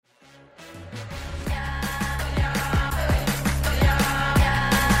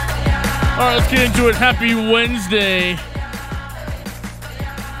right, let's get into it. Happy Wednesday.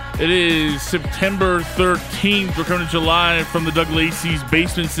 It is September 13th. We're coming to July from the Doug Lacey's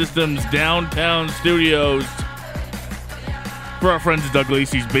Basement Systems downtown studios. For our friends at Doug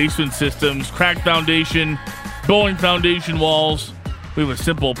Lacey's Basement Systems, cracked foundation, bowling foundation walls. We have a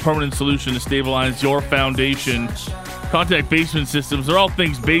simple, permanent solution to stabilize your foundation. Contact Basement Systems. They're all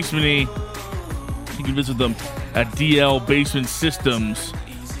things basement-y. You can visit them at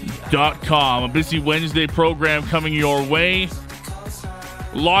dlbasementsystems.com. A busy Wednesday program coming your way.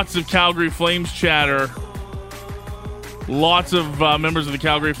 Lots of Calgary Flames chatter. Lots of members of the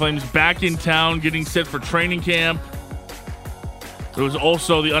Calgary Flames back in town getting set for training camp. There was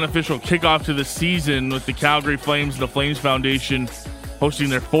also the unofficial kickoff to the season with the Calgary Flames and the Flames Foundation hosting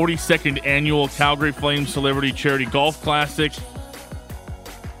their 42nd annual Calgary Flames Celebrity Charity Golf Classic.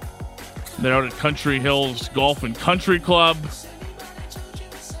 They're out at Country Hills Golf and Country Club.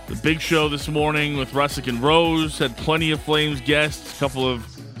 The big show this morning with Russick and Rose had plenty of Flames guests. A couple of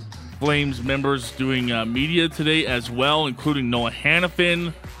Flames members doing media today as well, including Noah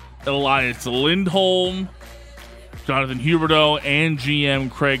Hannafin, Elias Lindholm, Jonathan Huberdeau, and GM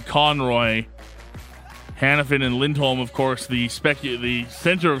Craig Conroy. Hannafin and Lindholm, of course, the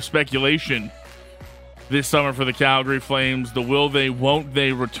center of speculation this summer for the Calgary Flames. The will they, won't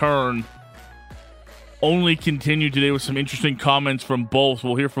they return only continued today with some interesting comments from both.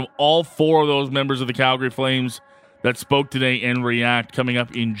 We'll hear from all four of those members of the Calgary Flames that spoke today and react coming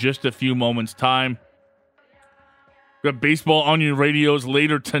up in just a few moments' time. We've got Baseball on your radios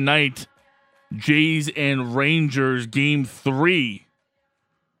later tonight. Jays and Rangers Game 3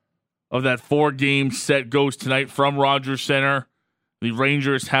 of that 4-game set goes tonight from Rogers Center. The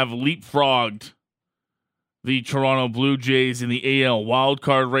Rangers have leapfrogged the Toronto Blue Jays in the AL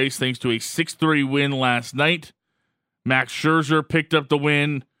wildcard race thanks to a 6-3 win last night. Max Scherzer picked up the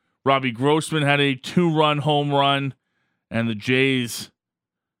win. Robbie Grossman had a 2-run home run. And the Jays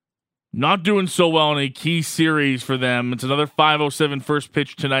not doing so well in a key series for them. It's another 5:07 first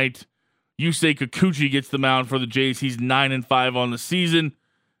pitch tonight. Yusei Kikuchi gets the mound for the Jays. He's 9-5 on the season.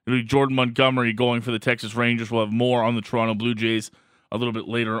 It'll be Jordan Montgomery going for the Texas Rangers. We'll have more on the Toronto Blue Jays a little bit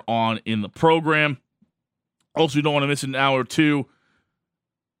later on in the program. Also, you don't want to miss an hour or two.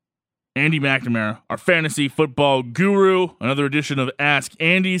 Andy McNamara, our fantasy football guru. Another edition of Ask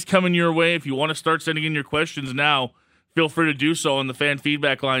Andy's coming your way. If you want to start sending in your questions now, feel free to do so on the fan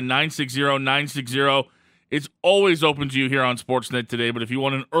feedback line, 960-960. It's always open to you here on Sportsnet today, but if you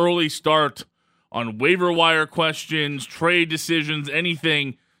want an early start on waiver wire questions, trade decisions,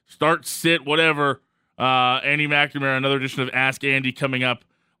 anything, start, sit, whatever, Andy McNamara, another edition of Ask Andy coming up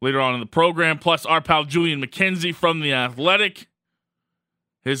later on in the program. Plus, our pal Julian McKenzie from The Athletic.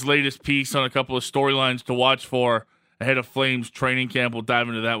 His latest piece on a couple of storylines to watch for ahead of Flames training camp. We'll dive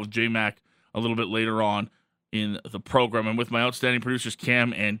into that with J-Mac a little bit later on in the program. I'm with my outstanding producers,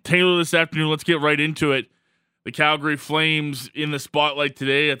 Cam and Taylor, this afternoon. Let's get right into it. The Calgary Flames in the spotlight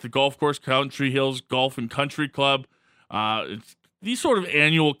today at the golf course, Country Hills Golf and Country Club. It's the sort of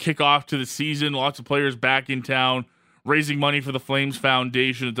annual kickoff to the season. Lots of players back in town raising money for the Flames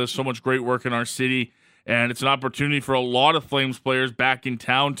Foundation. It does so much great work in our city, and it's an opportunity for a lot of Flames players back in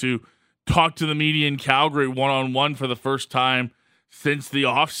town to talk to the media in Calgary one-on-one for the first time since the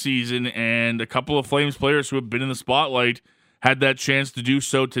offseason, and a couple of Flames players who have been in the spotlight had that chance to do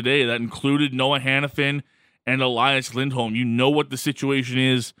so today. That included Noah Hannafin and Elias Lindholm. You know what the situation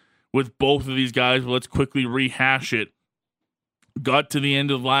is with both of these guys, but let's quickly rehash it. Got to the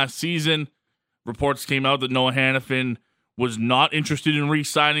end of last season. Reports came out that Noah Hannafin was not interested in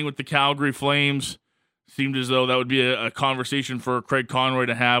re-signing with the Calgary Flames. Seemed as though that would be a conversation for Craig Conroy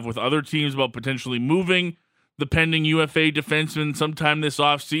to have with other teams about potentially moving the pending UFA defenseman sometime this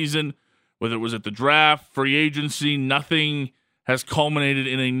offseason. Whether it was at the draft, free agency, nothing has culminated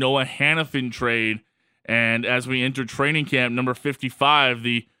in a Noah Hannafin trade. And as we enter training camp, number 55,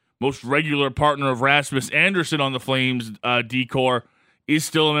 the most regular partner of Rasmus Anderson on the Flames decor, is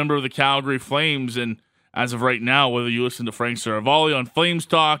still a member of the Calgary Flames. And as of right now, whether you listen to Frank Saravalli on Flames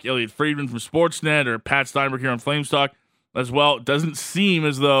Talk, Elliot Friedman from Sportsnet, or Pat Steinberg here on Flames Talk as well, it doesn't seem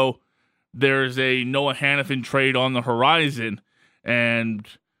as though there's a Noah Hannafin trade on the horizon. And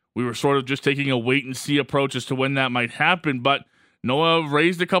we were sort of just taking a wait-and-see approach as to when that might happen. But Noah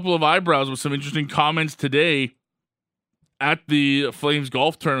raised a couple of eyebrows with some interesting comments today at the Flames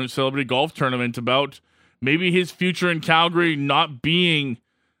golf tournament, Celebrity Golf Tournament, about maybe his future in Calgary not being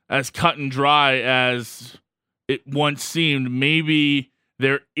as cut and dry as it once seemed. Maybe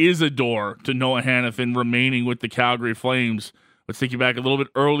there is a door to Noah Hannafin remaining with the Calgary Flames. Let's take you back a little bit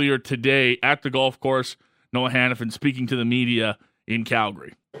earlier today at the golf course. Noah Hannafin speaking to the media in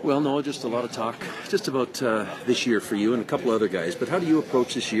Calgary. Well, no, just a lot of talk just about this year for you and a couple other guys. But how do you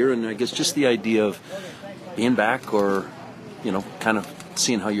approach this year? And I guess just the idea of being back or, kind of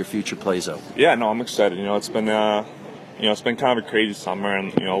seeing how your future plays out. Yeah, no, I'm excited. It's been it's been kind of a crazy summer,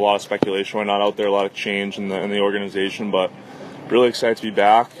 and a lot of speculation went on out there, a lot of change in the organization, but really excited to be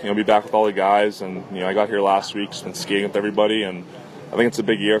back. Be back with all the guys, and I got here last week, just been skating with everybody, and I think it's a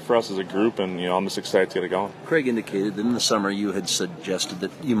big year for us as a group, and I'm just excited to get it going. Craig indicated that in the summer you had suggested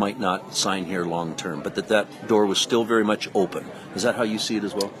that you might not sign here long term, but that door was still very much open. Is that how you see it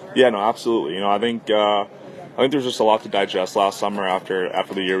as well? Yeah, no, absolutely. I think there's just a lot to digest last summer after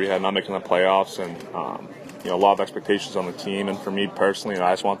the year we had, not making the playoffs, and a lot of expectations on the team. And for me personally,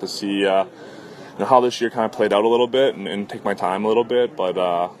 I just want to see how this year kind of played out a little bit and take my time a little bit. But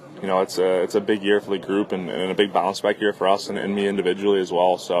it's a big year for the group and a big bounce back year for us and me individually as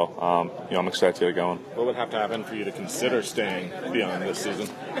well. So I'm excited to get it going. What would have to happen for you to consider staying beyond this season?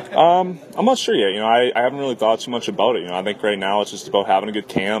 I'm not sure yet. I haven't really thought too much about it. I think right now it's just about having a good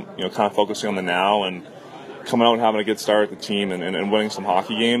camp. Kind of focusing on the now and coming out and having a good start with the team and winning some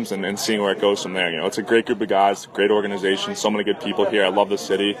hockey games and seeing where it goes from there. It's a great group of guys, great organization, so many good people here. I love the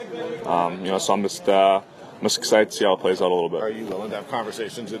city. So I'm just excited to see how it plays out a little bit. Are you willing to have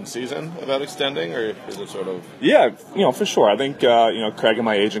conversations in season about extending, or is it sort of? Yeah, for sure. I think Craig and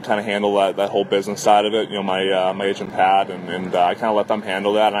my agent kind of handle that whole business side of it. My agent Pat and I kind of let them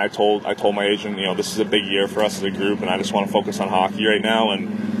handle that. And I told my agent, this is a big year for us as a group, and I just want to focus on hockey right now.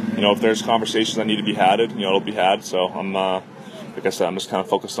 And if there's conversations that need to be had, it'll be had. So I'm, like I said, I'm just kind of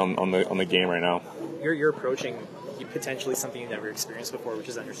focused on the game right now. You're approaching potentially something you've never experienced before, which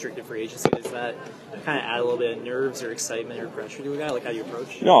is unrestricted free agency. Does that kind of add a little bit of nerves or excitement or pressure to a guy? Like, how do you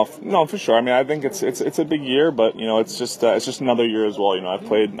approach? No, for sure. I mean, I think it's a big year, but it's just another year as well. I've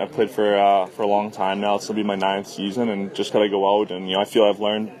played for a long time now. It's gonna be my 9th season, and just gotta go out and I feel I've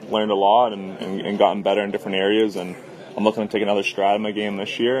learned a lot and gotten better in different areas, and I'm looking to take another stride in my game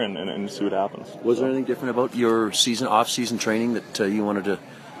this year and see what happens. Was there anything different about your off-season training that you wanted to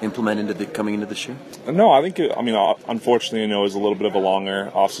implement coming into this year? No, I think unfortunately, it was a little bit of a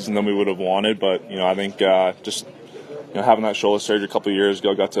longer offseason than we would have wanted, but I think just having that shoulder surgery a couple of years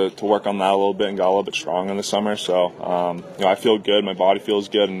ago, got to work on that a little bit and got a little bit stronger in the summer. So I feel good, my body feels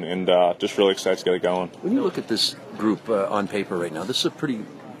good, and just really excited to get it going. When you look at this group on paper right now, this is a pretty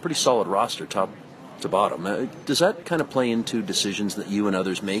solid roster, top to bottom. Does that kind of play into decisions that you and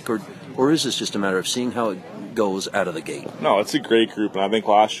others make, or is this just a matter of seeing how it goes out of the gate? No, it's a great group, and I think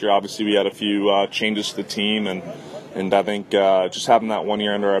last year obviously we had a few changes to the team, and I think just having that 1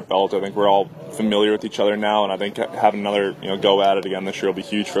 year under our belt, I think we're all familiar with each other now, and I think having another go at it again this year will be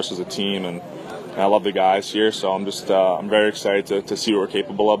huge for us as a team, and I love the guys here, so I'm very excited to see what we're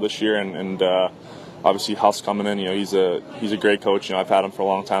capable of this year, and obviously Huss coming in, he's a great coach. I've had him for a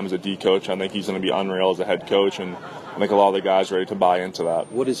long time as a D coach. I think he's going to be unreal as a head coach, and I think a lot of the guys are ready to buy into that.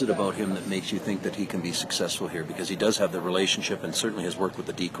 What is it about him that makes you think that he can be successful here? Because he does have the relationship and certainly has worked with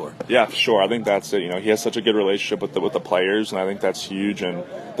the D-Corps. Yeah, for sure. I think that's it. He has such a good relationship with the players, and I think that's huge. And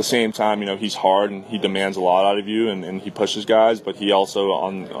at the same time, he's hard and he demands a lot out of you, and he pushes guys, but he also,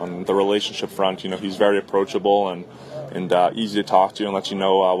 on the relationship front, he's very approachable and easy to talk to and let you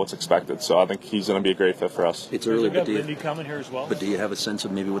know what's expected. So I think he's going to be a great fit for us. It's early, but do you have a sense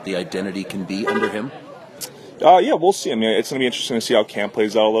of maybe what the identity can be under him? Yeah, we'll see. I mean, it's going to be interesting to see how camp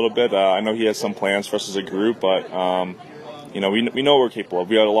plays out a little bit. I know he has some plans for us as a group, but we know what we're capable of.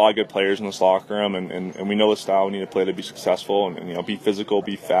 We got a lot of good players in this locker room, and we know the style we need to play to be successful and be physical,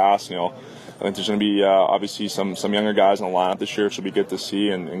 be fast. I think there's going to be obviously some younger guys in the lineup this year, which will be good to see,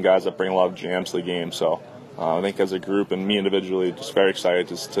 and guys that bring a lot of jams to the game. So I think as a group and me individually, just very excited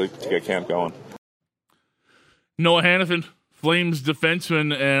to get camp going. Noah Hannafin, Flames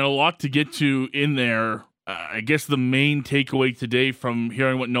defenseman, and a lot to get to in there. I guess the main takeaway today from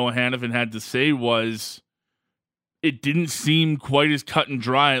hearing what Noah Hannafin had to say was it didn't seem quite as cut and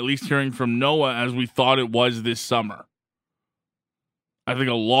dry, at least hearing from Noah, as we thought it was this summer. I think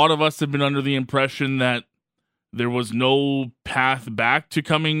a lot of us have been under the impression that there was no path back to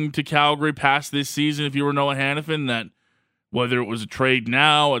coming to Calgary past this season if you were Noah Hannafin, that whether it was a trade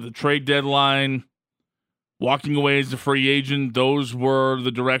now at the trade deadline, walking away as a free agent, those were the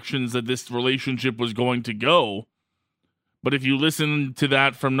directions that this relationship was going to go. But if you listen to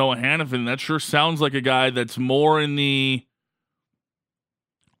that from Noah Hannafin, that sure sounds like a guy that's more in the,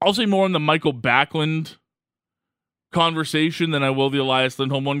 I'll say more in the Michael Backlund conversation than I will the Elias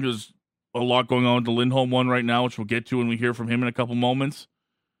Lindholm one, because a lot going on with the Lindholm one right now, which we'll get to when we hear from him in a couple moments.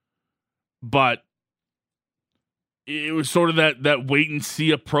 But it was sort of that wait and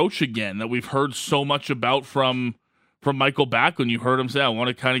see approach again that we've heard so much about from from Michael Backlund. You heard him say, I want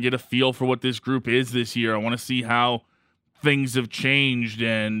to kind of get a feel for what this group is this year. I want to see how things have changed,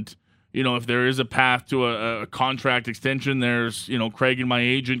 and if there is a path to a contract extension, there's Craig and my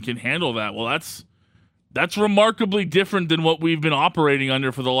agent can handle that. Well, that's remarkably different than what we've been operating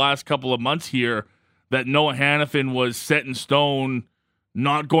under for the last couple of months here, that Noah Hanifin was set in stone,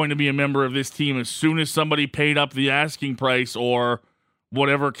 not going to be a member of this team as soon as somebody paid up the asking price or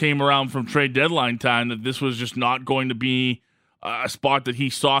whatever came around from trade deadline time, that this was just not going to be a spot that he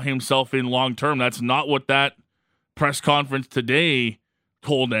saw himself in long term. That's not what that press conference today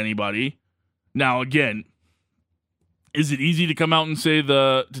told anybody. Now, again, is it easy to come out and say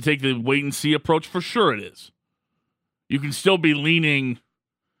to take the wait and see approach? For sure it is. You can still be leaning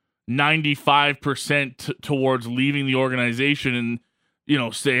 95% towards leaving the organization and,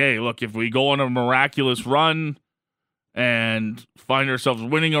 say, hey, look, if we go on a miraculous run and find ourselves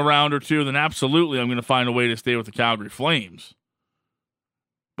winning a round or two, then absolutely I'm going to find a way to stay with the Calgary Flames.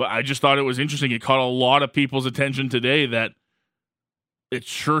 But I just thought it was interesting. It caught a lot of people's attention today that it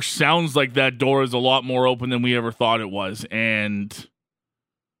sure sounds like that door is a lot more open than we ever thought it was. And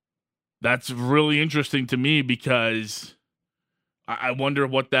that's really interesting to me, because I wonder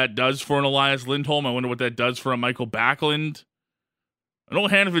what that does for an Elias Lindholm. I wonder what that does for a Michael Backlund. I know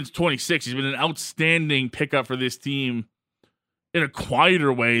Hanifin's 26. He's been an outstanding pickup for this team in a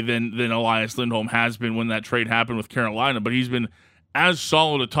quieter way than Elias Lindholm has been when that trade happened with Carolina. But he's been as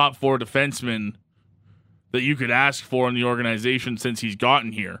solid a top four defenseman that you could ask for in the organization since he's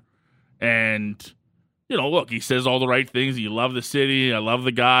gotten here. And, look, he says all the right things. You love the city. I love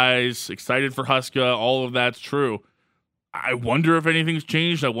the guys. Excited for Huska. All of that's true. I wonder if anything's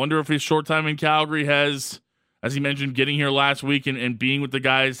changed. I wonder if his short time in Calgary has, as he mentioned, getting here last week and being with the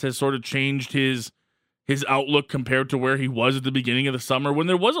guys has sort of changed his outlook compared to where he was at the beginning of the summer, when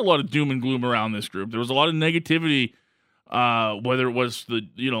there was a lot of doom and gloom around this group. There was a lot of negativity, whether it was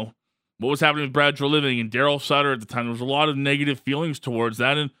what was happening with Brad Treliving and Daryl Sutter at the time. There was a lot of negative feelings towards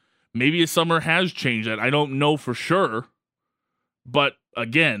that, and maybe his summer has changed that. I don't know for sure. But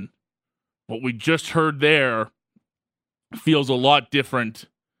again, what we just heard there feels a lot different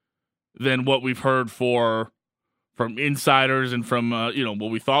than what we've heard from insiders and from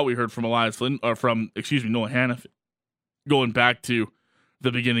what we thought we heard from Noah Hanifin going back to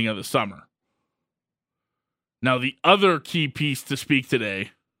the beginning of the summer. Now, the other key piece to speak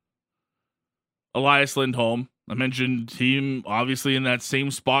today, Elias Lindholm. I mentioned him obviously in that same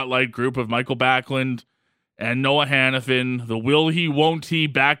spotlight group of Michael Backlund and Noah Hanifin. The will he, won't he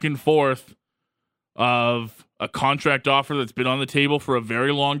back and forth of a contract offer that's been on the table for a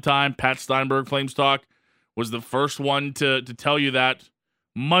very long time. Pat Steinberg, Flames Talk, was the first one to tell you that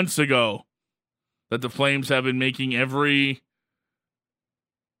months ago, that the Flames have been making every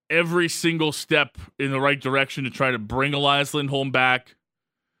single step in the right direction to try to bring Elias Lindholm back,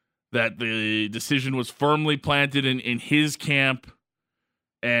 that the decision was firmly planted in his camp,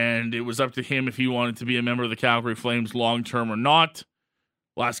 and it was up to him if he wanted to be a member of the Calgary Flames long-term or not.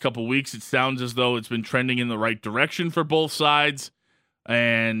 Last couple weeks, it sounds as though it's been trending in the right direction for both sides,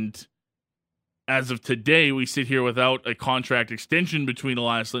 and as of today, we sit here without a contract extension between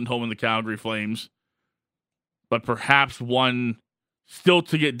Elias Lindholm and the Calgary Flames, but perhaps one still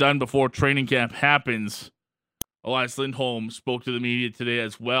to get done before training camp happens. Elias Lindholm spoke to the media today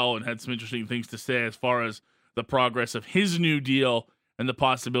as well and had some interesting things to say as far as the progress of his new deal and the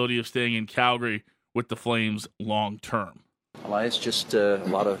possibility of staying in Calgary with the Flames long term. Elias, just a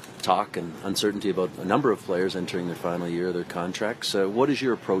lot of talk and uncertainty about a number of players entering their final year of their contracts. What is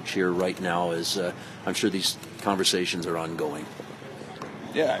your approach here right now, as I'm sure these conversations are ongoing?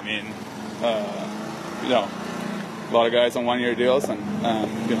 Yeah, I mean, a lot of guys on one-year deals, and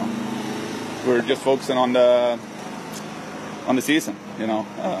we're just focusing on the season.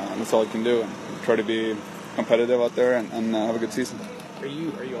 That's all you can do, and try to be competitive out there and have a good season. Are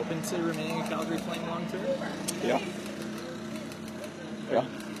you open to remaining a Calgary Flame long term? Yeah. Yeah.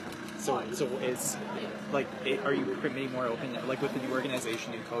 So it's like, are you maybe more open, like with the new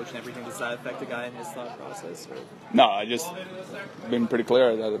organization, new coach, and everything? Does that affect a guy in his thought process? Or? No, I just been pretty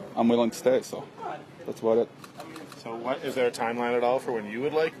clear that I'm willing to stay. So that's about it. So, is there a timeline at all for when you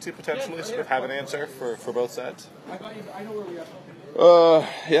would like to potentially sort of have an answer for both sides?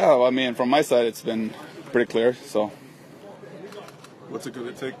 Yeah. I mean, from my side, it's been pretty clear. So. What's it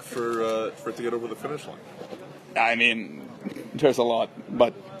going to take for it to get over the finish line? I mean, there's a lot,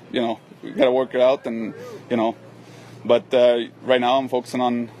 but we got to work it out, and But right now, I'm focusing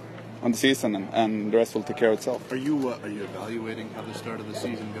on the season, and the rest will take care of itself. Are you evaluating how the start of the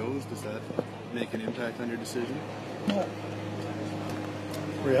season goes? Does that make an impact on your decision?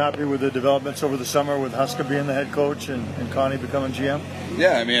 Were you happy with the developments over the summer with Huska being the head coach and Connie becoming GM?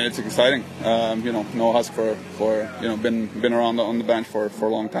 Yeah, I mean, it's exciting. No Husk for been around on the bench for a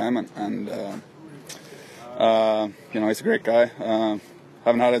long time, and he's a great guy.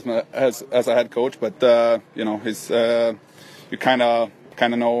 Haven't had as a head coach, but he's you kind of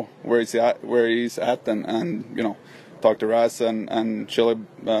know where he's at, and talk to Ras and Chile,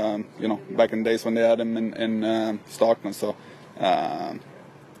 back in the days when they had him in Stockton. So.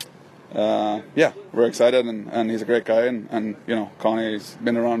 We're excited, and he's a great guy, and Connie's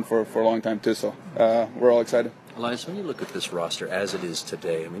been around for a long time too, so we're all excited. Elias, when you look at this roster as it is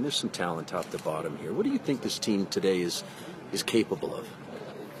today, I mean, there's some talent top to bottom here. What do you think this team today is capable of?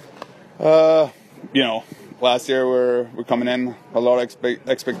 Last year we're coming in a lot of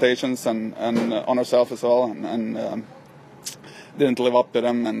expectations and on ourselves as well, and didn't live up to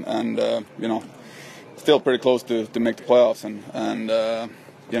them, and still pretty close to make the playoffs, and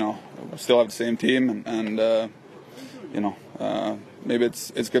still have the same team, and maybe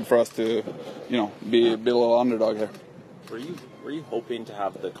it's good for us to be a little underdog here. Were you hoping to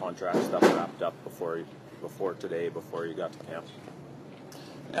have the contract stuff wrapped up before today, before you got to camp?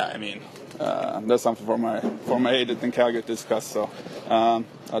 Yeah, I mean, that's something for my agent in Calgary to discuss. So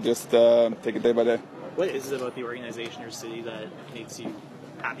I'll just take it day by day. What is it about the organization or city that makes you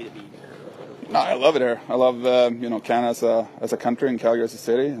happy to be here? No, I love it here. I love Canada as a country and Calgary as a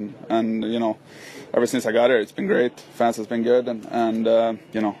city, and ever since I got here, it's been great. Fans has been good, and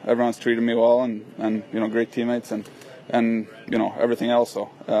everyone's treated me well, and great teammates, and everything else. So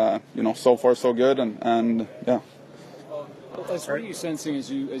so far so good, and yeah. What are you sensing as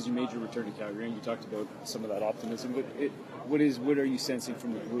you made your return to Calgary? And you talked about some of that optimism, but what are you sensing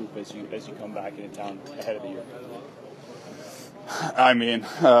from the group as you come back into town ahead of the year? I mean,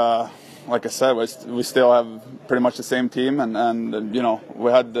 like I said, we still have pretty much the same team, and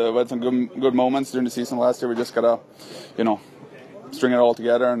we had some good moments during the season last year. We just gotta string it all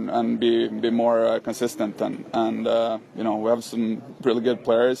together and be more consistent, and we have some really good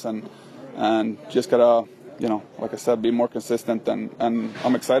players, and just gotta like I said, be more consistent, and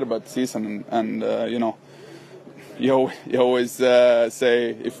I'm excited about the season, and you always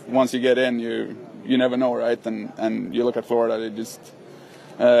say if once you get in, you never know, right? And you look at Florida, they just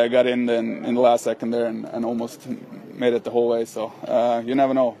got in the last second there and almost made it the whole way. So you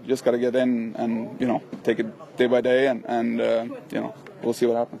never know. You just got to get in and take it day by day, and we'll see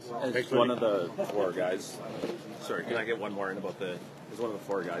what happens. As one of the four guys, sorry, can I get one more in about as one of the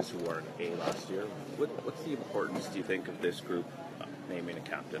four guys who were an A last year? What's the importance, do you think, of this group naming a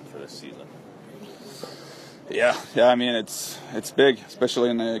captain for this season? Yeah. I mean, it's big, especially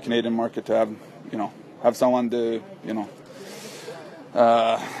in the Canadian market, to have someone to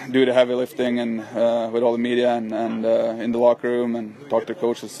do the heavy lifting and with all the media and in the locker room and talk to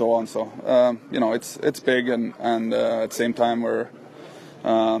coaches and so on. So it's big, and at the same time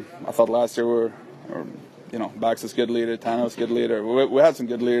I thought last year we were Bax is a good leader, Tano is a good leader. We had some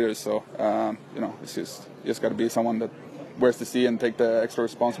good leaders, so it's just got to be someone that wears the C and take the extra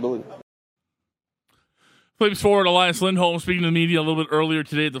responsibility. Flames forward Elias Lindholm speaking to the media a little bit earlier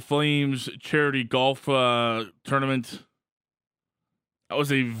today at the Flames charity golf tournament. That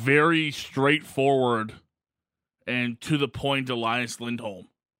was a very straightforward and to the point Elias Lindholm.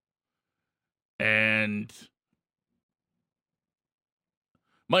 And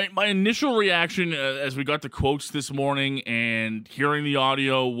my initial reaction as we got the quotes this morning and hearing the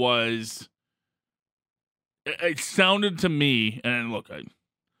audio was, it sounded to me, and look, I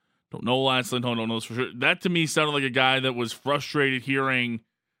don't know Elias Lindholm, don't know this for sure. That to me sounded like a guy that was frustrated hearing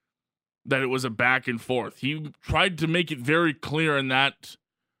that it was a back and forth. He tried to make it very clear in that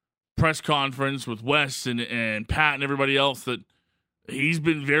press conference with Wes and Pat and everybody else that he's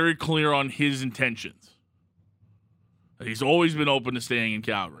been very clear on his intentions. He's always been open to staying in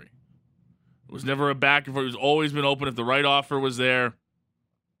Calgary. It was never a back and forth. He's always been open if the right offer was there.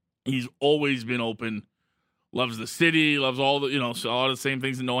 He's always been open. Loves the city, loves all the, a lot of the same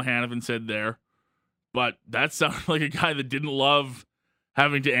things that Noah Hannafin said there. But that sounded like a guy that didn't love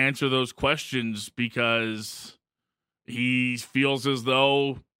having to answer those questions because he feels as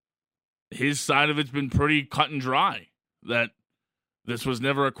though his side of it's been pretty cut and dry. That this was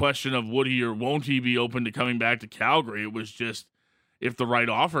never a question of would he or won't he be open to coming back to Calgary. It was just if the right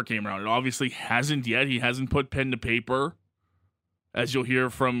offer came around. It obviously hasn't yet. He hasn't put pen to paper. As you'll hear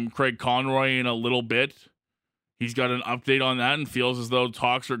from Craig Conroy in a little bit, he's got an update on that and feels as though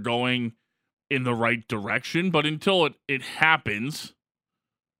talks are going in the right direction. But until it happens,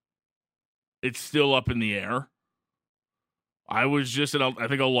 it's still up in the air. I was just, I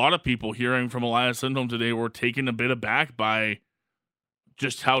think a lot of people hearing from Elias Lindholm today were taken a bit aback by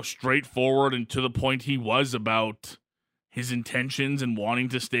just how straightforward and to the point he was about his intentions and wanting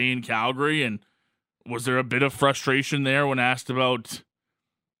to stay in Calgary. And was there a bit of frustration there when asked about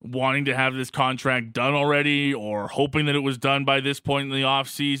wanting to have this contract done already or hoping that it was done by this point in the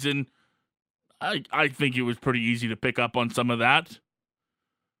offseason? I think it was pretty easy to pick up on some of that.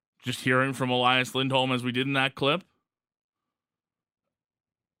 Just hearing from Elias Lindholm as we did in that clip.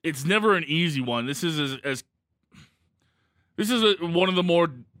 It's never an easy one. This is one of the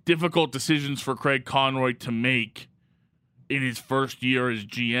more difficult decisions for Craig Conroy to make in his first year as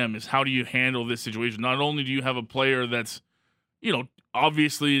GM, is how do you handle this situation? Not only do you have a player that's,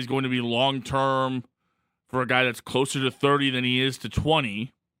 obviously is going to be long-term for a guy that's closer to 30 than he is to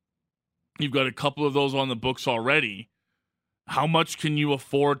 20. You've got a couple of those on the books already. How much can you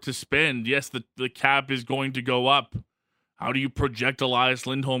afford to spend? Yes, the cap is going to go up. How do you project Elias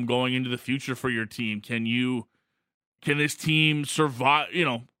Lindholm going into the future for your team? Can this team survive?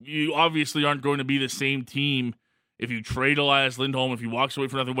 You obviously aren't going to be the same team if you trade Elias Lindholm, if he walks away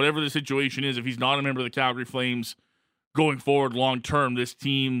for nothing, whatever the situation is, if he's not a member of the Calgary Flames going forward long term, this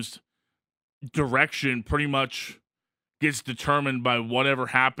team's direction pretty much gets determined by whatever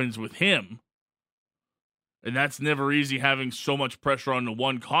happens with him. And that's never easy, having so much pressure on the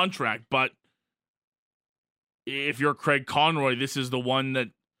one contract. But if you're Craig Conroy, this is the one that,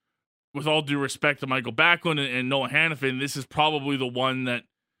 with all due respect to Michael Backlund and Noah Hannafin, this is probably the one that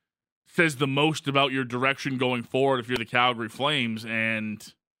says the most about your direction going forward if you're the Calgary Flames.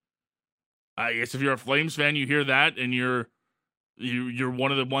 And I guess if you're a Flames fan, you hear that and you're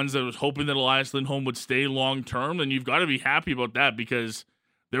one of the ones that was hoping that Elias Lindholm would stay long term, then you've got to be happy about that, because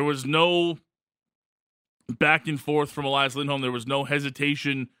there was no back and forth from Elias Lindholm. There was no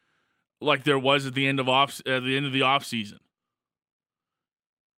hesitation like there was at the end of the offseason.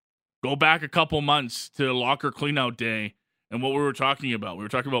 Go back a couple months to locker cleanout day and what we were talking about. We were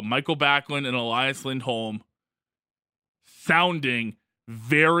talking about Michael Backlund and Elias Lindholm sounding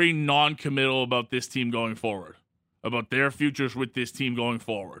very non-committal about this team going forward, about their futures with this team going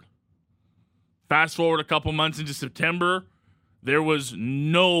forward. Fast forward a couple months into September, there was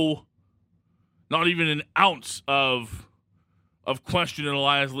not even an ounce of question in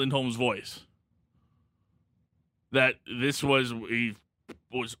Elias Lindholm's voice. That he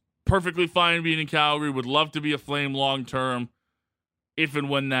was perfectly fine being in Calgary, would love to be a Flame long term if and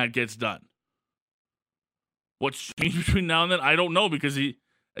when that gets done. What's changed between now and then? I don't know, because he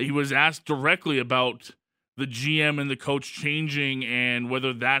was asked directly about the GM and the coach changing and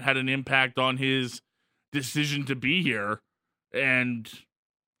whether that had an impact on his decision to be here. And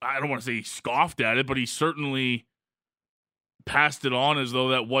I don't want to say he scoffed at it, but he certainly passed it on as though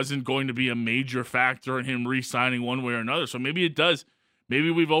that wasn't going to be a major factor in him re-signing one way or another. So maybe it does.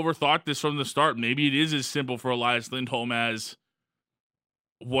 Maybe we've overthought this from the start. Maybe it is as simple for Elias Lindholm as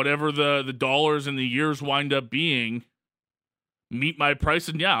whatever the dollars and the years wind up being, meet my price,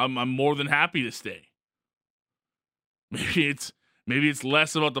 and yeah, I'm more than happy to stay. Maybe it's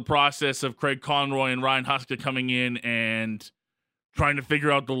less about the process of Craig Conroy and Ryan Huska coming in and trying to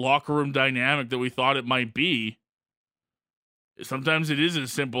figure out the locker room dynamic that we thought it might be. Sometimes it is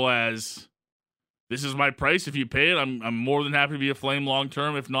as simple as, this is my price. If you pay it, I'm more than happy to be a Flame long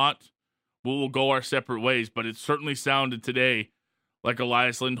term. If not, we'll go our separate ways. But it certainly sounded today like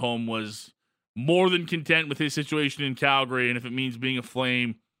Elias Lindholm was more than content with his situation in Calgary, and if it means being a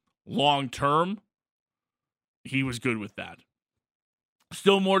Flame long term, he was good with that.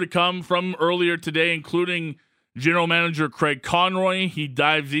 Still more to come from earlier today, including General Manager Craig Conroy. He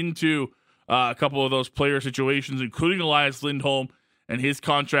dives into a couple of those player situations, including Elias Lindholm and his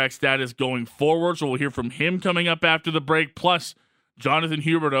contract status going forward. So we'll hear from him coming up after the break. Plus, Jonathan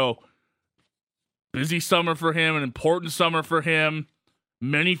Huberdeau, busy summer for him, an important summer for him.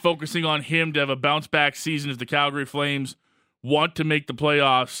 Many focusing on him to have a bounce-back season as the Calgary Flames want to make the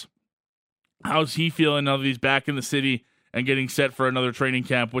playoffs. How's he feeling now that he's back in the city and getting set for another training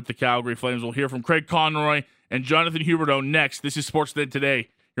camp with the Calgary Flames? We'll hear from Craig Conroy and Jonathan Huberdeau next. This is Sportsnet Today.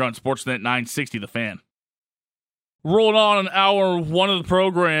 You're on Sportsnet 960, The Fan. Rolling on hour one of the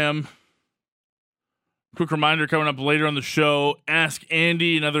program. Quick reminder coming up later on the show, Ask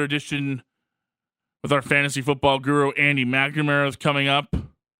Andy, another edition with our fantasy football guru, Andy McNamara, is coming up.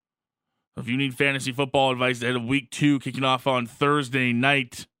 If you need fantasy football advice ahead of week 2, kicking off on Thursday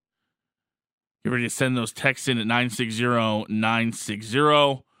night, get ready to send those texts in at 960-960.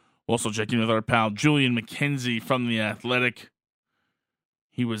 We'll also check in with our pal Julian McKenzie from The Athletic.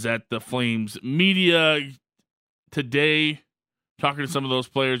 He was at the Flames media today, talking to some of those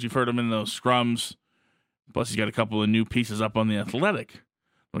players. You've heard him in those scrums. Plus, he's got a couple of new pieces up on The Athletic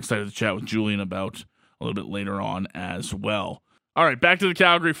I'm excited to chat with Julian about a little bit later on as well. All right, back to the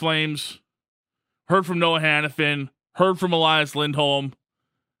Calgary Flames. Heard from Noah Hannafin. Heard from Elias Lindholm.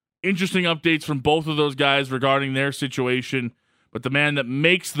 Interesting updates from both of those guys regarding their situation. But the man that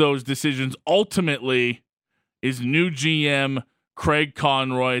makes those decisions ultimately is new GM Craig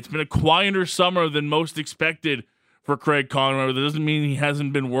Conroy. It's been a quieter summer than most expected for Craig Conroy. That doesn't mean he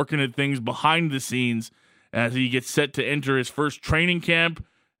hasn't been working at things behind the scenes as he gets set to enter his first training camp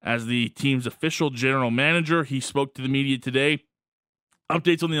as the team's official general manager. He spoke to the media today.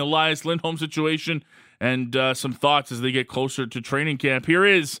 Updates on the Elias Lindholm situation and some thoughts as they get closer to training camp. Here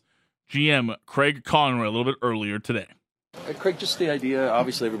is GM Craig Conroy a little bit earlier today. Craig, just the idea,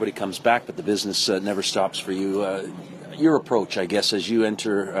 obviously everybody comes back, but the business never stops for you. Your approach, I guess, as you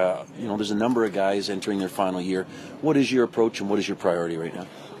enter, there's a number of guys entering their final year. What is your approach and what is your priority right now?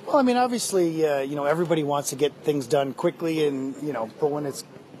 Well, I mean, obviously, everybody wants to get things done quickly, and, but when it's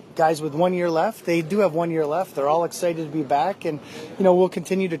guys with 1 year left, they do have 1 year left. They're all excited to be back, and, we'll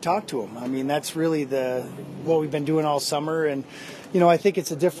continue to talk to them. I mean, that's really what we've been doing all summer, and, I think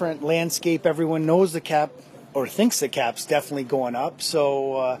it's a different landscape. Everyone knows the cap or thinks the cap's definitely going up.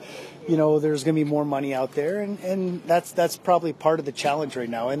 So, there's going to be more money out there, and that's probably part of the challenge right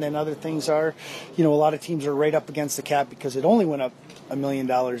now. And then other things are, a lot of teams are right up against the cap because it only went up $1 million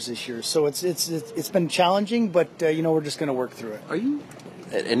this year. So it's been challenging, but we're just going to work through it. Are you,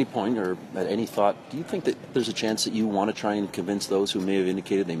 at any point or at any thought, do you think that there's a chance that you want to try and convince those who may have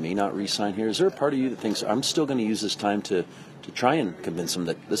indicated they may not re-sign here? Is there a part of you that thinks I'm still going to use this time to try and convince them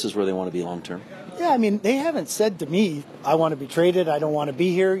that this is where they want to be long term? Yeah, I mean, they haven't said to me, I want to be traded, I don't want to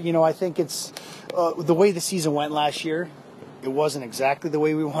be here. I think it's the way the season went last year. It wasn't exactly the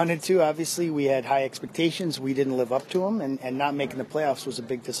way we wanted to. Obviously, we had high expectations. We didn't live up to them, and not making the playoffs was a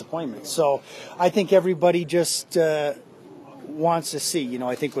big disappointment. So I think everybody just wants to see.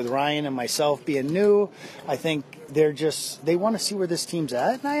 I think with Ryan and myself being new, I think they want to see where this team's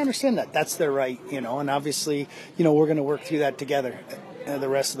at, and I understand that. That's their right, and obviously, we're going to work through that together the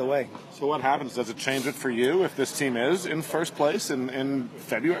rest of the way. So what happens? Does it change it for you if this team is in first place in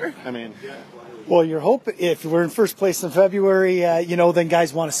February? I mean... Well, your hope, if we're in first place in February, then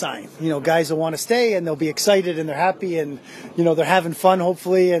guys want to sign. Guys will want to stay, and they'll be excited, and they're happy, and, they're having fun,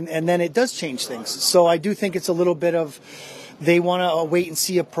 hopefully, and then it does change things. So I do think it's a little bit of they want a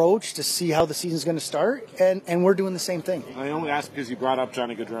wait-and-see approach to see how the season's going to start, and we're doing the same thing. I only ask because you brought up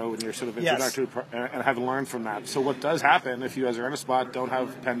Johnny Gaudreau in your sort of introductory and have learned from that. So what does happen if you guys are in a spot, don't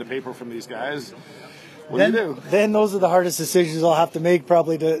have pen to paper from these guys? What do you do? Then those are the hardest decisions I'll have to make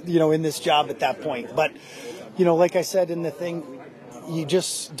probably to, in this job at that point. But, like I said in the thing, you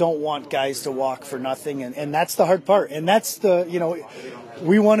just don't want guys to walk for nothing. And that's the hard part. And that's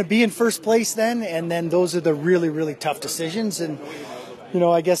we want to be in first place then. And then those are the really, really tough decisions. And,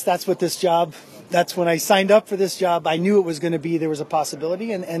 I guess that's what this job, that's when I signed up for this job. I knew it was going to be, there was a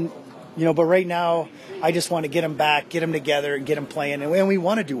possibility. And but right now, I just want to get them back, get them together, and get them playing. And we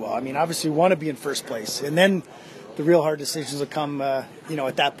want to do well. I mean, obviously, we want to be in first place. And then the real hard decisions will come, at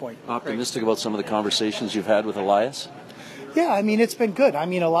that point. Optimistic about some of the conversations you've had with Elias? Yeah, I mean, it's been good. I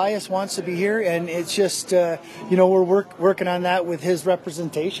mean, Elias wants to be here, and it's just, we're working on that with his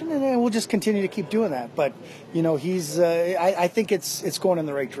representation, and we'll just continue to keep doing that. But, he's, I think it's going in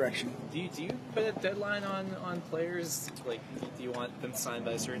the right direction. Do you put a deadline on players? Like, do you want them signed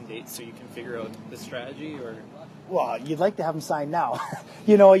by a certain date so you can figure out the strategy, or? Well, you'd like to have them signed now.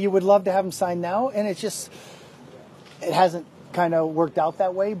 You would love to have them signed now, and it hasn't kind of worked out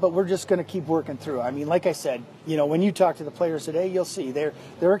that way, but we're just going to keep working through. I mean, like I said, when you talk to the players today, you'll see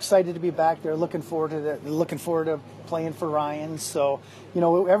they're excited to be back. They're looking forward to playing for Ryan. So,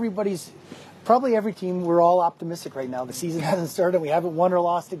 probably every team, we're all optimistic right now. The season hasn't started. We haven't won or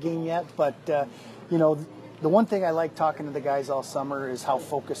lost a game yet, but the one thing I like talking to the guys all summer is how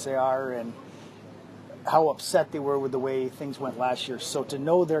focused they are and how upset they were with the way things went last year. So to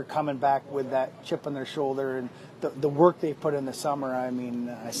know they're coming back with that chip on their shoulder and the work they put in the summer. I mean,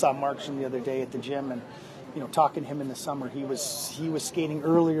 I saw Markstrom the other day at the gym, and talking to him in the summer, he was skating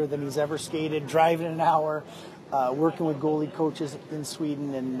earlier than he's ever skated, driving an hour, working with goalie coaches in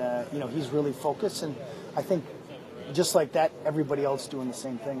Sweden, and he's really focused. And I think just like that, everybody else doing the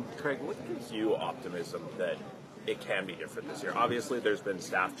same thing. Craig, what gives you optimism that it can be different this year? Obviously, there's been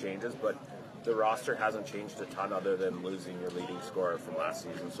staff changes, but the roster hasn't changed a ton other than losing your leading scorer from last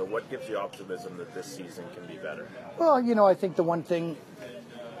season. So what gives you optimism that this season can be better? Well, I think the one thing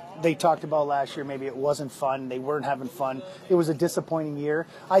they talked about last year, maybe it wasn't fun. They weren't having fun. It was a disappointing year.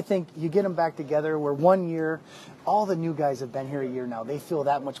 I think you get them back together where 1 year, all the new guys have been here a year now. They feel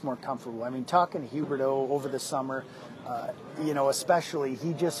that much more comfortable. I mean, talking to Huberdeau over the summer, especially,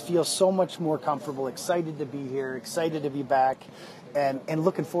 he just feels so much more comfortable, excited to be here, excited to be back, and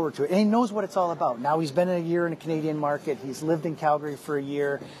looking forward to it. And he knows what it's all about. Now he's been a year in the Canadian market. He's lived in Calgary for a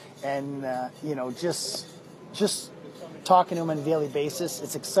year, and, just talking to him on a daily basis,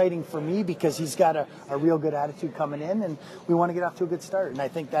 it's exciting for me because he's got a real good attitude coming in, and we want to get off to a good start. And I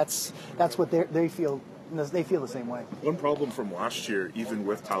think that's what they feel. They feel the same way. One problem from last year, even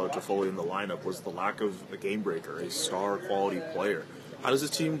with Tyler Toffoli in the lineup, was the lack of a game breaker, a star quality player. How does the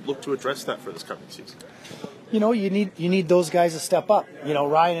team look to address that for this coming season? You need those guys to step up.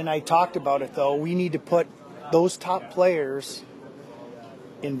 Ryan and I talked about it, though. We need to put those top players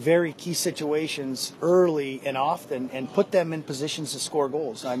in very key situations early and often and put them in positions to score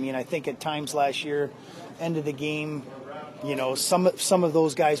goals. I mean, I think at times last year, end of the game, some of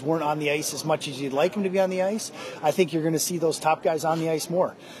those guys weren't on the ice as much as you'd like them to be on the ice. I think you're going to see those top guys on the ice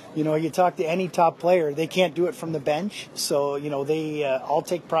more. You talk to any top player, they can't do it from the bench. So, they all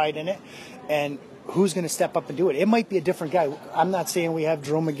take pride in it. And who's going to step up and do it? It might be a different guy. I'm not saying we have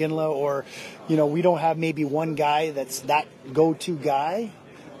Jerome McGinley or, we don't have maybe one guy that's that go-to guy.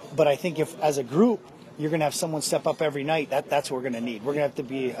 But I think if, as a group, you're going to have someone step up every night, that's what we're going to need. We're going to have to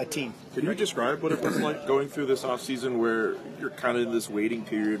be a team. Can you describe what it was like going through this offseason where you're kind of in this waiting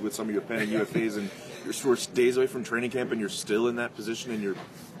period with some of your pending UFAs and you're sort of days away from training camp and you're still in that position and you're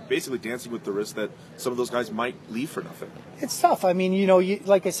basically dancing with the risk that some of those guys might leave for nothing? It's tough. I mean,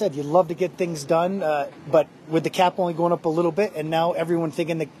 like I said, you'd love to get things done, but with the cap only going up a little bit and now everyone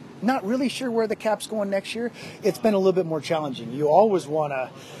thinking not really sure where the cap's going next year, it's been a little bit more challenging. You always want to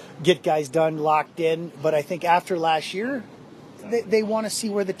get guys done, locked in, but I think after last year, they want to see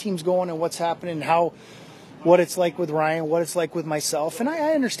where the team's going and what's happening, what it's like with Ryan, what it's like with myself, and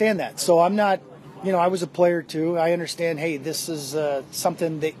I understand that. So I'm not, I was a player too. I understand, hey, this is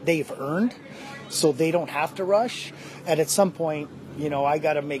something that they've earned, so they don't have to rush. And at some point, I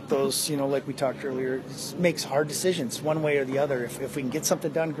got to make those, like we talked earlier, it makes hard decisions one way or the other. If we can get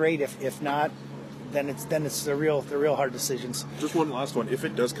something done, great. If not, then it's the real hard decisions. Just one last one. If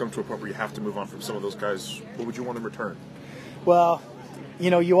it does come to a point where you have to move on from some of those guys, what would you want in return? Well,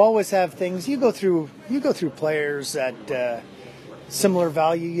 you always have things. You go through players at similar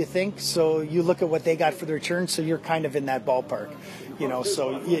value, you think. So you look at what they got for the return. So you're kind of in that ballpark.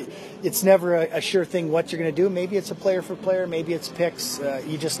 So it's never a sure thing what you're going to do. Maybe it's a player for player. Maybe it's picks.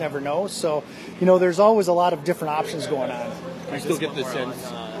 You just never know. So there's always a lot of different options going on. I still get the sense.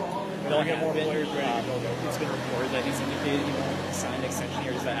 They'll get more players ready to go. It's been reported that he's indicated he won't sign an extension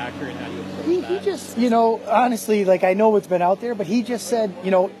here. Is that accurate? How do you approach that? He just, honestly, I know it's been out there, but he just said,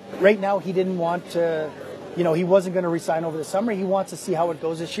 right now he didn't want to, he wasn't going to resign over the summer. He wants to see how it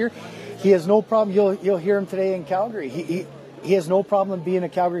goes this year. He has no problem. You'll hear him today in Calgary. He has no problem being a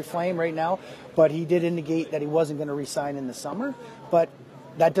Calgary Flame right now, but he did indicate that he wasn't going to resign in the summer. But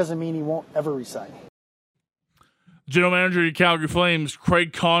that doesn't mean he won't ever resign. General Manager of the Calgary Flames,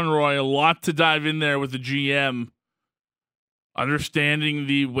 Craig Conroy, a lot to dive in there with the GM. Understanding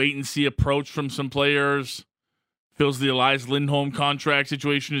the wait-and-see approach from some players. Feels the Elias Lindholm contract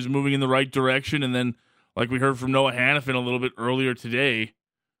situation is moving in the right direction. And then, like we heard from Noah Hannafin a little bit earlier today,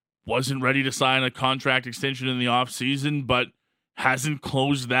 wasn't ready to sign a contract extension in the offseason, but hasn't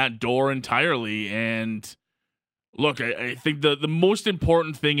closed that door entirely. And look, I think the most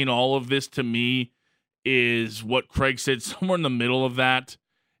important thing in all of this to me is what Craig said, somewhere in the middle of that.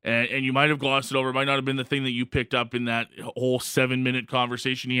 And you might have glossed it over. It might not have been the thing that you picked up in that whole 7-minute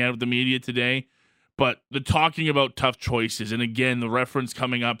conversation he had with the media today. But the talking about tough choices, and again, the reference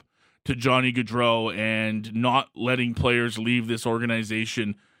coming up to Johnny Gaudreau and not letting players leave this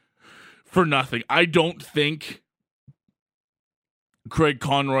organization for nothing. I don't think Craig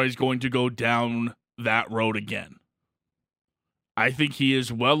Conroy is going to go down that road again. I think he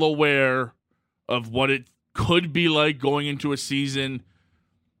is well aware of what it could be like going into a season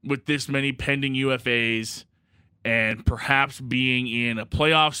with this many pending UFAs and perhaps being in a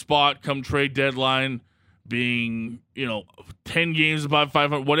playoff spot come trade deadline, being, 10 games above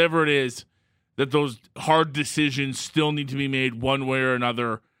 500, whatever it is, that those hard decisions still need to be made one way or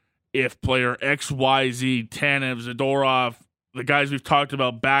another if player X, Y, Z, Tanev, Zadorov, the guys we've talked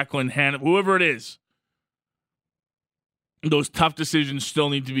about, Backlund, Hannah, whoever it is, those tough decisions still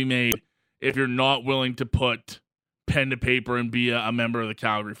need to be made if you're not willing to put pen to paper and be a member of the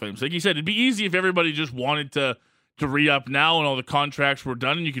Calgary Flames. Like you said, it'd be easy if everybody just wanted to re-up now and all the contracts were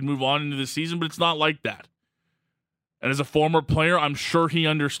done and you could move on into the season, but it's not like that. And as a former player, I'm sure he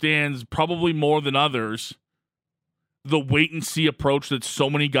understands probably more than others the wait-and-see approach that so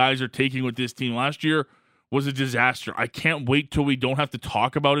many guys are taking with this team. Last year was a disaster. I can't wait till we don't have to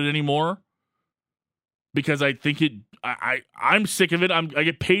talk about it anymore because I think I'm sick of it. I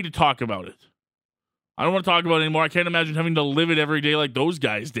get paid to talk about it. I don't want to talk about it anymore. I can't imagine having to live it every day like those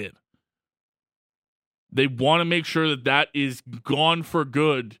guys did. They want to make sure that that is gone for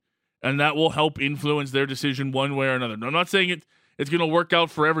good, and that will help influence their decision one way or another. Now, I'm not saying it's going to work out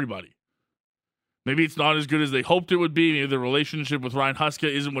for everybody. Maybe it's not as good as they hoped it would be. Maybe the relationship with Ryan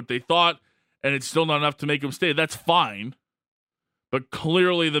Huska isn't what they thought, and it's still not enough to make him stay. That's fine. But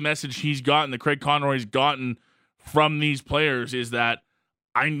clearly the message he's gotten, that Craig Conroy's gotten from these players, is that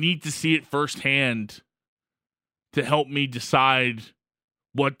I need to see it firsthand to help me decide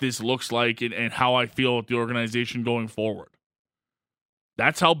what this looks like and how I feel with the organization going forward.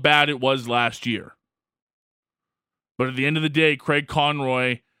 That's how bad it was last year. But at the end of the day, Craig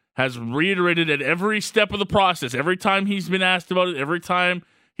Conroy has reiterated at every step of the process, every time he's been asked about it, every time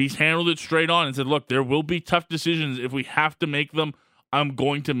he's handled it straight on and said, look, there will be tough decisions. If we have to make them, I'm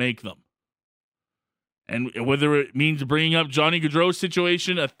going to make them. And whether it means bringing up Johnny Gaudreau's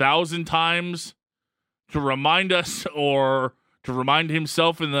situation 1,000 times to remind us or to remind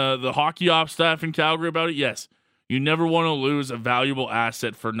himself and the hockey ops staff in Calgary about it, yes, you never want to lose a valuable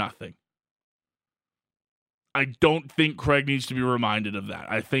asset for nothing. I don't think Craig needs to be reminded of that.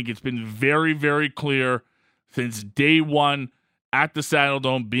 I think it's been very, very clear since day one at the Saddle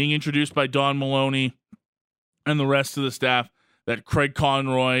Dome, being introduced by Don Maloney and the rest of the staff, that Craig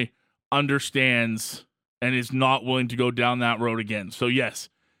Conroy understands and is not willing to go down that road again. So yes,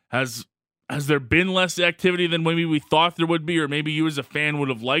 has there been less activity than maybe we thought there would be, or maybe you as a fan would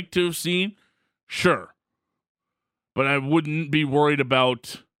have liked to have seen? Sure. But I wouldn't be worried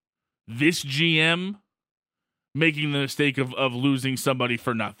about this GM making the mistake of losing somebody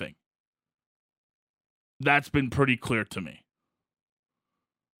for nothing. That's been pretty clear to me.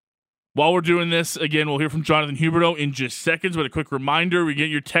 While we're doing this, again, we'll hear from Jonathan Huberdeau in just seconds, but a quick reminder, we get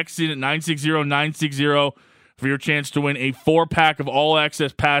your text in at 960-960 for your chance to win a 4-pack of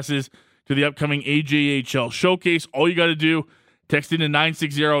all-access passes to the upcoming AJHL Showcase. All you got to do, text in to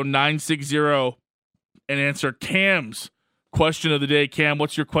 960-960 and answer Cam's question of the day. Cam,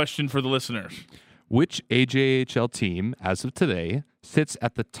 what's your question for the listeners? Which AJHL team, as of today, sits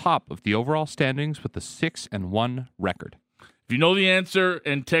at the top of the overall standings with a 6-1 record? If you know the answer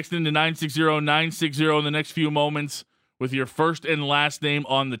and text into 960-960 in the next few moments with your first and last name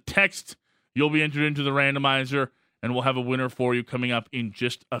on the text, you'll be entered into the randomizer, and we'll have a winner for you coming up in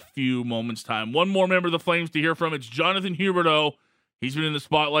just a few moments' time. One more member of the Flames to hear from. It's Jonathan Huberdeau. He's been in the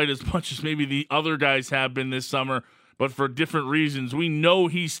spotlight as much as maybe the other guys have been this summer, but for different reasons. We know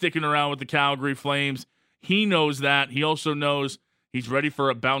he's sticking around with the Calgary Flames. He knows that. He also knows he's ready for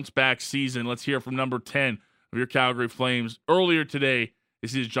a bounce-back season. Let's hear from number 10 of your Calgary Flames. Earlier today,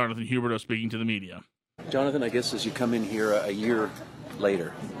 this is Jonathan Huberdeau speaking to the media. Jonathan, I guess as you come in here a year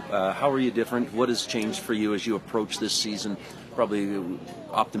later, how are you different? What has changed for you as you approach this season? Probably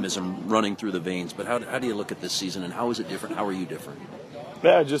optimism running through the veins, but how do you look at this season, and how is it different? How are you different?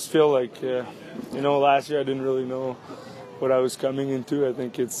 Yeah, I just feel like, last year I didn't really know what I was coming into. I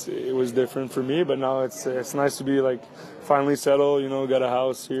think it was different for me, but now it's nice to be like finally settled, got a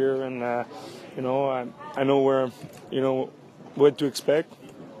house here, and I know where, what to expect,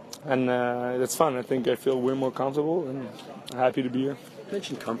 and it's fun. I think I feel way more comfortable and happy to be here. You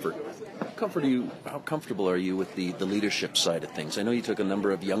mentioned comfort. How comfortable are you with the leadership side of things? I know you took a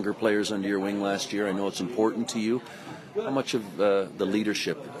number of younger players under your wing last year. I know it's important to you. How much of the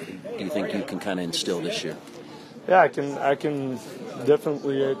leadership do you think you can kind of instill this year? Yeah, I can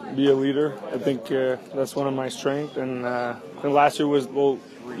definitely be a leader. I think that's one of my strengths. And last year was a little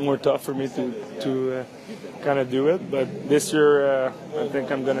more tough for me to kind of do it. But this year, I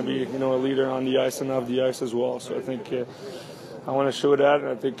think I'm going to be a leader on the ice and off the ice as well. So I think I want to show that, and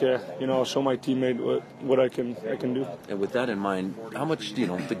I think I'll show my teammate what I can do. And with that in mind, how much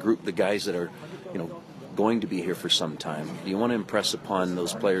the guys that are going to be here for some time, do you want to impress upon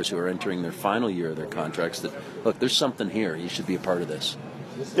those players who are entering their final year of their contracts that, look, there's something here, you should be a part of this?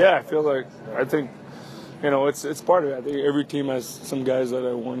 Yeah, I think it's part of it. I think every team has some guys that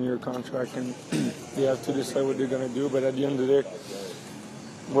have a 1-year contract, and they have to decide what they're going to do. But at the end of the day,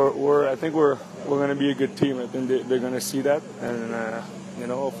 I think we're going to be a good team. I think they're going to see that, and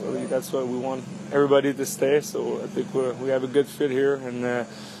hopefully that's what we want everybody to stay. So I think we have a good fit here, and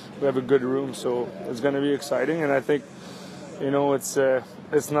we have a good room, so it's going to be exciting. And I think,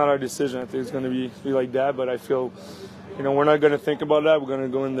 it's not our decision. I think it's going to be like that. But I feel, we're not going to think about that. We're going to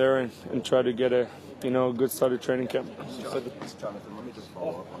go in there and try to get a good start of training camp. Jonathan, let me just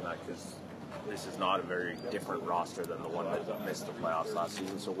follow up on that because this is not a very different roster than the one that missed the playoffs last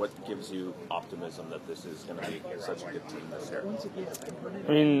season. So what gives you optimism that this is going to be such a good team this year?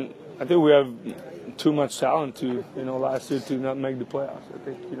 I mean, I think we have too much talent to, last year to not make the playoffs. I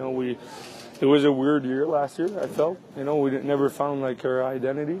think, it was a weird year last year, I felt. We never found, our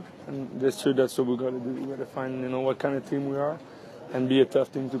identity. And this year, that's what we got to do. We got to find, what kind of team we are and be a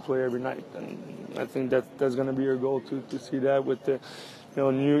tough team to play every night. And I think that's going to be our goal, to see that with the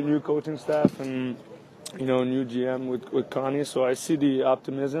new coaching staff and new GM with Connie. So I see the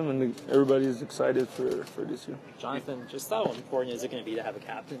optimism and everybody is excited for this year. Jonathan, just how important is it going to be to have a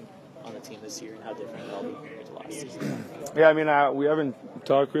captain on the team this year and how different it'll be compared to last season? Yeah, I mean, we haven't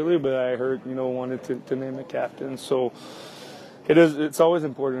talked really, but I heard wanted to name a captain. So it's always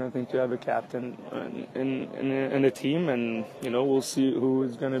important, I think, to have a captain in a team, and we'll see who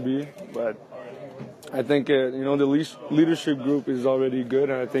it's going to be, but I think, the leadership group is already good,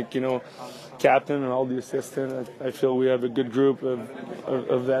 and I think, captain and all the assistants, I feel we have a good group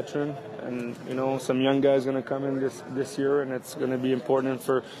of veterans, and, some young guys going to come in this year, and it's going to be important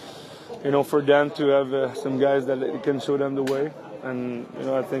for them to have some guys that can show them the way. And,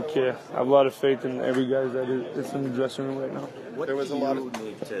 I think I have a lot of faith in every guy that is in the dressing room right now. What do you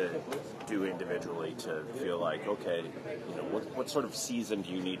need to do individually to feel like, okay, what sort of season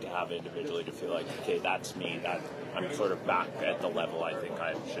do you need to have individually to feel like, okay, that's me, that I'm sort of back at the level I think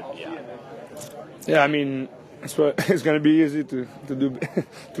I should be at? Yeah, I mean, it's going to be easy to do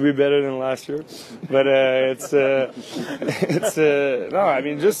to be better than last year, but it's no, I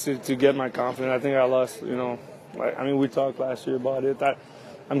mean, just to get my confidence. I think I lost, we talked last year about it.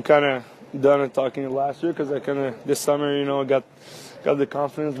 I'm kind of done at talking last year because I kind of this summer, got the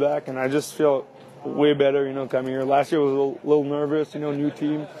confidence back, and I just feel way better, coming here. Last year was a little nervous, new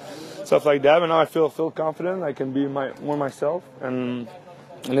team, stuff like that. But now I feel confident. I can be more myself, and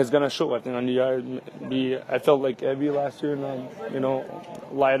it's gonna show. I think on the eye, I felt like heavy last year, and I'm,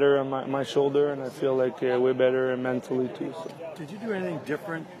 lighter on my shoulder, and I feel like way better mentally too. So. Did you do anything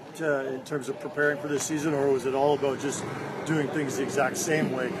different in terms of preparing for this season, or was it all about just doing things the exact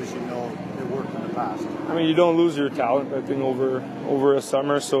same way because it worked in the past? I mean, you don't lose your talent, I think, over a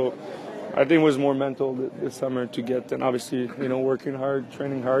summer. So I think it was more mental this summer to get, and obviously, working hard,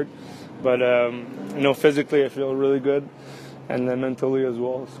 training hard. But, physically I feel really good, and then mentally as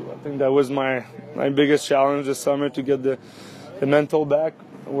well. So I think that was my biggest challenge this summer, to get the mental back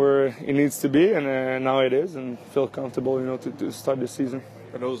where it needs to be, and now it is, and feel comfortable, to start the season.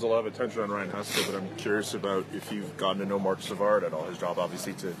 I know there's a lot of attention on Ryan Huska, but I'm curious about if you've gotten to know Mark Savard at all. His job,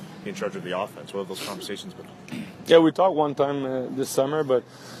 obviously, to be in charge of the offense. What have those conversations been? Yeah, we talked one time this summer, but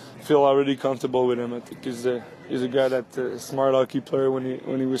I feel already comfortable with him. I think he's a guy that's a smart hockey player when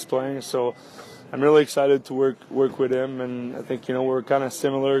he was playing. So I'm really excited to work with him, and I think we're kind of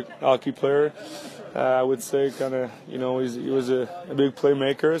similar hockey player. I would say he was a big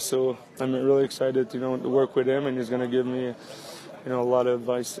playmaker. So I'm really excited to work with him, and he's going to give me a lot of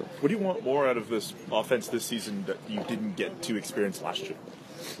advice. What do you want more out of this offense this season that you didn't get to experience last year?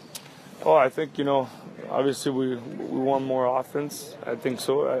 Oh, I think, obviously we want more offense. I think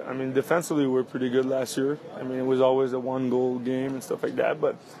so. I mean, defensively we're pretty good last year. I mean, it was always a one-goal game and stuff like that,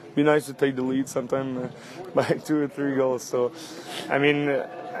 but it'd be nice to take the lead sometime by 2 or 3 goals. So, I mean,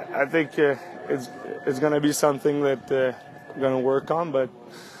 I think it's going to be something that we're going to work on, but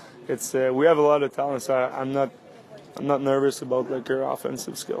we have a lot of talent, so I'm not nervous about our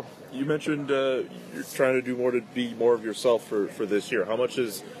offensive skill. You mentioned you're trying to do more to be more of yourself for this year. How much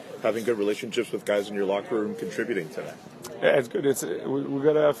is having good relationships with guys in your locker room contributing to that? Yeah, it's good. We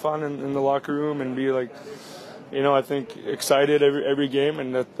got to have fun in the locker room and be I think excited every game,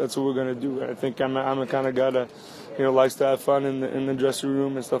 and that's what we're gonna do. I think I'm a kind of guy that likes to have fun in the dressing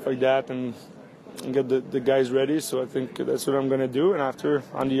room and stuff like that, and get the guys ready. So I think that's what I'm gonna do. And after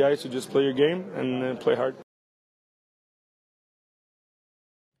on the ice, you just play your game and play hard.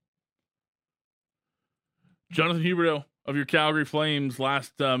 Jonathan Huberdeau of your Calgary Flames,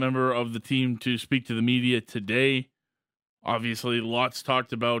 last member of the team to speak to the media today. Obviously, lots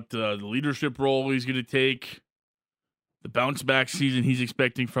talked about the leadership role he's going to take, the bounce-back season he's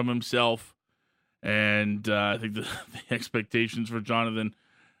expecting from himself, and I think the expectations for Jonathan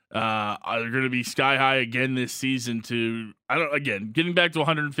are going to be sky high again this season. Getting back to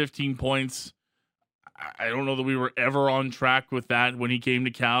 115 points, I don't know that we were ever on track with that when he came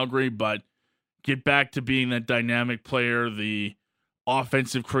to Calgary, but get back to being that dynamic player, the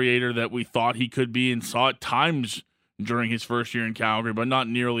offensive creator that we thought he could be and saw at times during his first year in Calgary, but not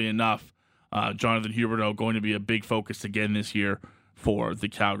nearly enough. Jonathan Huberdeau going to be a big focus again this year for the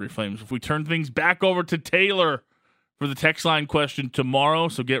Calgary Flames. If we turn things back over to Taylor for the text line question tomorrow,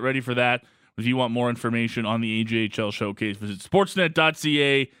 so get ready for that. If you want more information on the AJHL Showcase, visit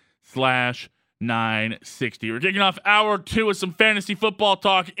sportsnet.ca/960. We're kicking off hour 2 with some fantasy football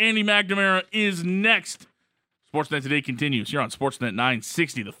talk. Andy McNamara is next. Sportsnet Today continues here on Sportsnet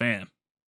 960, The Fan.